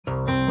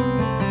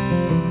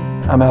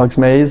I'm Alex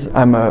Mays.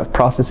 I'm a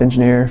process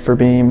engineer for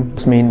Beam.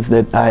 This means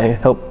that I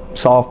help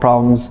solve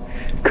problems,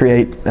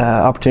 create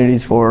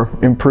opportunities for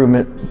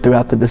improvement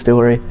throughout the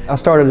distillery. I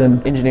started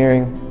in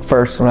engineering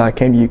first when I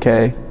came to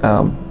UK,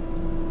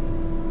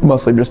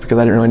 mostly just because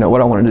I didn't really know what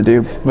I wanted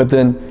to do. But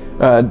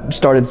then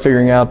started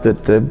figuring out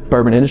that the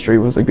bourbon industry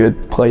was a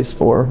good place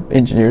for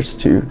engineers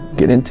to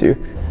get into.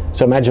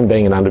 So imagine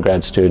being an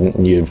undergrad student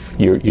and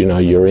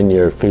you're in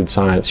your food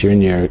science, you're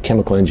in your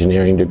chemical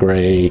engineering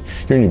degree,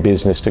 you're in your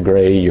business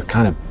degree, you're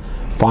kind of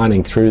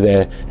finding through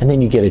there, and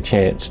then you get a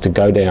chance to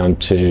go down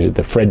to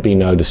the Fred B.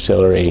 No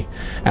distillery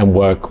and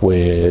work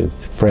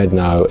with Fred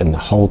No and the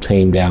whole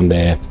team down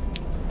there,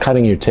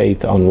 cutting your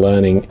teeth on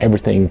learning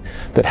everything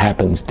that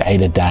happens day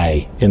to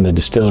day in the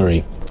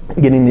distillery.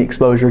 Getting the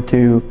exposure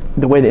to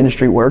the way the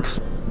industry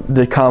works,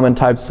 the common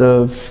types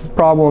of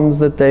problems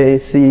that they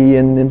see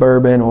in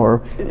bourbon,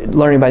 or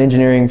learning about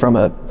engineering from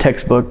a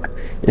textbook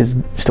is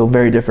still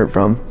very different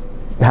from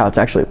how it's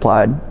actually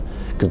applied.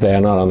 Because they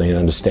not only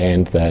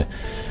understand the,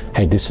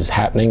 hey, this is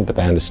happening, but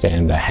they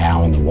understand the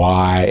how and the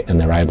why, and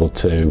they're able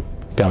to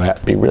go out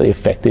and be really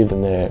effective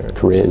in their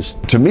careers.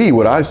 To me,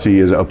 what I see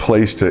is a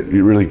place that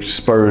really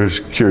spurs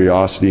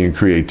curiosity and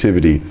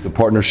creativity. The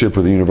partnership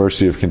with the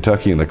University of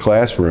Kentucky in the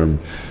classroom,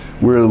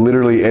 we're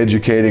literally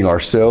educating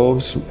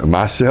ourselves,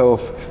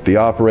 myself, the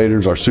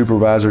operators, our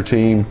supervisor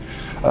team,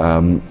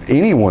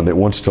 anyone that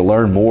wants to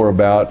learn more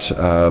about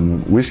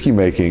whiskey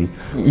making.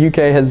 UK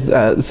has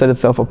set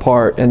itself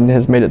apart and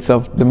has made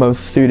itself the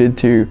most suited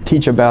to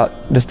teach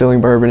about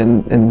distilling bourbon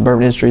and the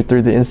bourbon industry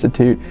through the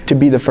Institute, to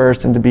be the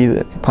first and to be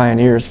the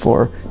pioneers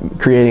for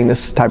creating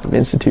this type of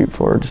institute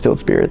for distilled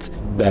spirits.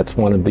 That's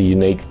one of the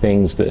unique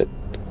things that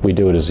we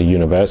do it as a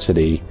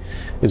university,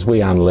 is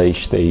we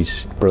unleash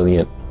these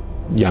brilliant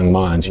young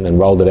minds and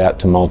rolled it out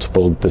to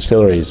multiple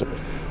distilleries.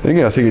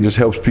 Again, I think it just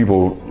helps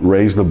people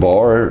raise the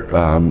bar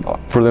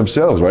for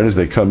themselves, right? As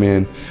they come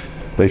in,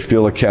 they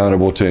feel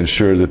accountable to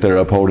ensure that they're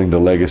upholding the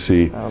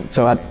legacy.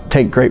 So I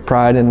take great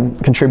pride in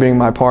contributing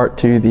my part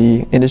to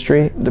the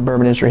industry. The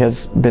bourbon industry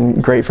has been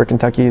great for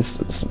Kentucky.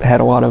 It's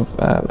had a lot of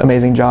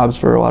amazing jobs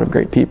for a lot of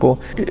great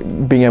people.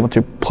 Being able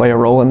to play a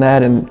role in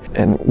that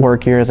and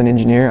work here as an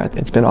engineer,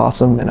 it's been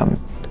awesome, and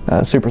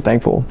I'm super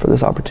thankful for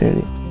this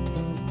opportunity.